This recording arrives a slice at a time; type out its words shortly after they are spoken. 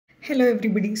Hello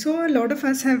everybody. So a lot of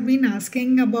us have been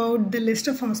asking about the list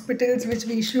of hospitals which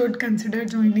we should consider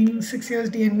joining 6 years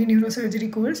DNB neurosurgery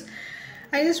course.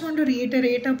 I just want to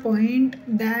reiterate a point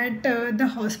that the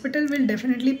hospital will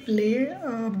definitely play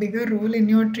a bigger role in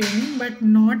your training, but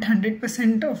not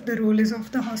 100% of the role is of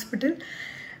the hospital.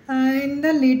 In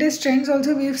the latest trends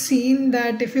also we've seen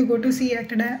that if you go to see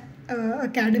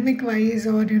academic wise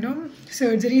or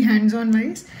surgery hands-on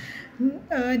wise,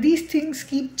 these things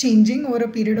keep changing over a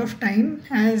period of time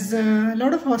as a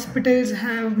lot of hospitals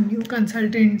have new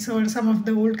consultants or some of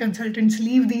the old consultants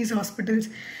leave these hospitals,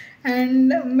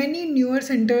 and many newer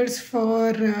centers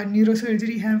for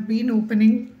neurosurgery have been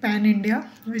opening pan-India,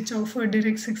 which offer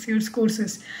direct 6 years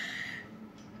courses.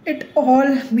 It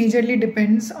all majorly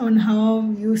depends on how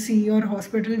you see your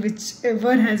hospital,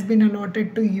 whichever has been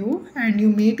allotted to you, and you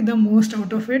make the most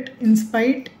out of it, in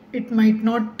spite it might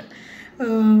not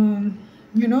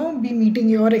be meeting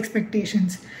your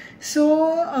expectations. So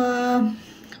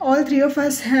all three of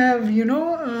us have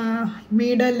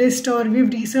made a list, or we've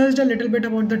researched a little bit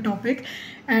about the topic,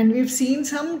 and we've seen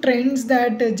some trends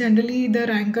that generally the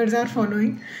rankers are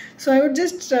following. So I would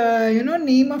just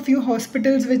name a few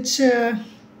hospitals which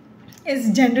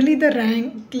is generally the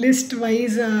rank list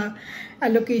wise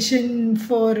allocation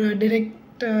for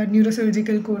direct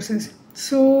neurosurgical courses.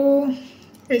 So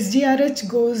SGRH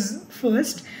goes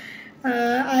first.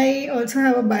 I also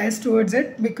have a bias towards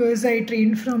it because I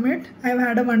trained from it. I've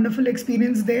had a wonderful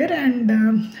experience there, and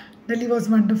Delhi was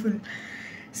wonderful.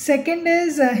 Second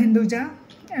is Hinduja.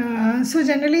 So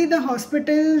generally the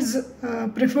hospitals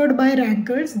preferred by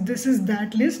rankers, this is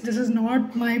that list. This is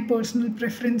not my personal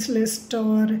preference list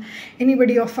or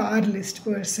anybody of our list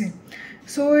per se.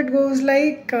 So it goes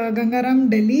like Gangaram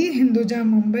Delhi, Hinduja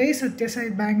Mumbai, Satya Sai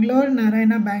Bangalore,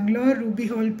 Narayana Bangalore, Ruby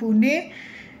Hall Pune,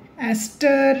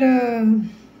 Aster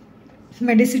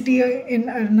Medicity in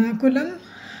Ernakulam,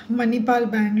 Manipal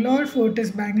Bangalore, Fortis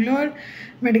Bangalore,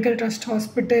 Medical Trust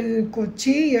Hospital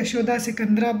Kochi, Yashoda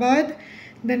Secunderabad,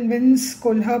 then WINS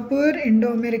Kolhapur,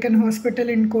 Indo-American Hospital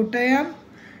in Kottayam,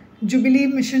 Jubilee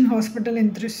Mission Hospital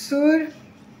in Thrissur,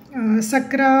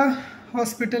 Sakra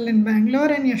Hospital in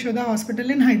Bangalore, and Yashoda Hospital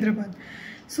in Hyderabad.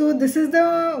 So this is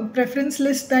the preference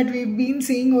list that we've been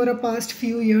seeing over the past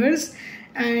few years.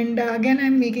 And again,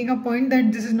 I'm making a point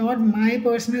that this is not my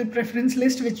personal preference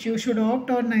list which you should opt,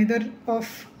 or neither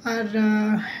of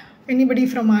our anybody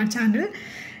from our channel.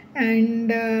 And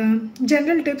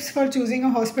general tips for choosing a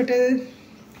hospital: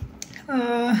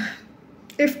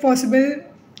 if possible,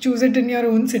 choose it in your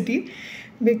own city,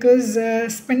 because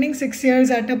spending 6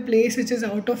 years at a place which is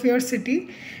out of your city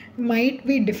might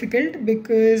be difficult,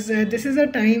 because this is a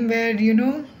time where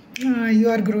you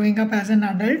are growing up as an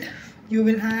adult. You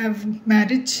will have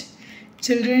marriage,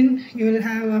 children, you will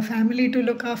have a family to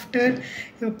look after,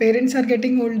 your parents are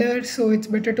getting older, so it's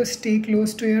better to stay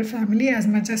close to your family as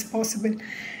much as possible.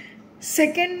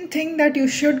 Second thing that you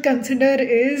should consider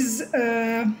is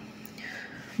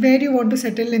where you want to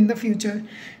settle in the future.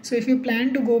 So if you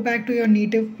plan to go back to your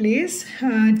native place,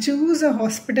 choose a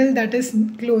hospital that is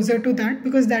closer to that,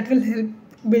 because that will help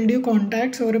build you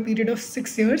contacts over a period of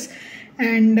 6 years,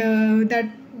 and that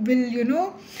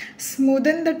will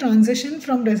smoothen the transition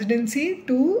from residency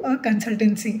to a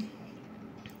consultancy.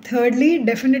 Thirdly,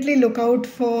 definitely look out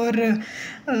for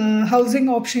housing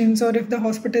options, or if the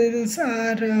hospitals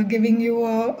are giving you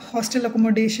a hostel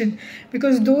accommodation,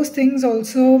 because those things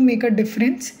also make a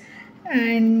difference.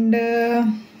 And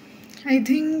I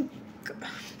think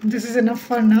this is enough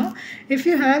for now. If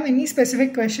you have any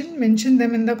specific question, mention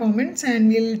them in the comments and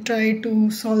we'll try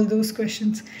to solve those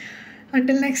questions.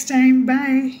 Until next time,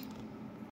 bye.